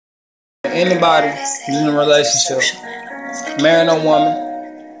Anybody who's in a relationship, married or woman,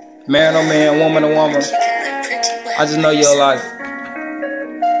 married or man, woman or woman, I just know you'll like it.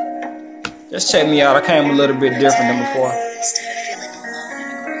 Just check me out. I came a little bit different than before.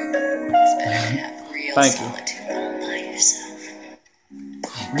 Thank you.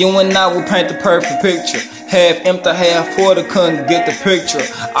 You and I will paint the perfect picture. Half empty, half full, couldn't get the picture.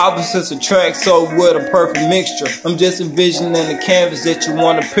 Opposites attract, so with a perfect mixture. I'm just envisioning the canvas that you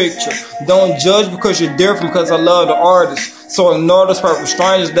want to picture. Don't judge because you're different, because I love the artist. So ignore those perfect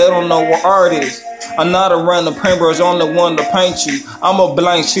strangers, they don't know what art is. I'm not a random paintbrush, only one to paint you. I'm a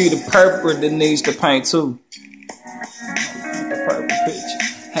blank sheet of paper that needs to paint too. The perfect picture.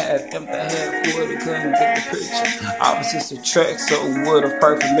 Half empty, half full, couldn't get the picture. Opposites attract, so with a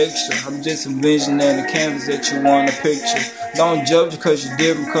perfect mixture. I'm just envisioning the canvas that you want to picture. Don't judge because you're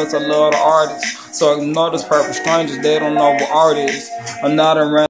different, because I love the artist. So ignore those perfect strangers, they don't know what art is. I'm not a random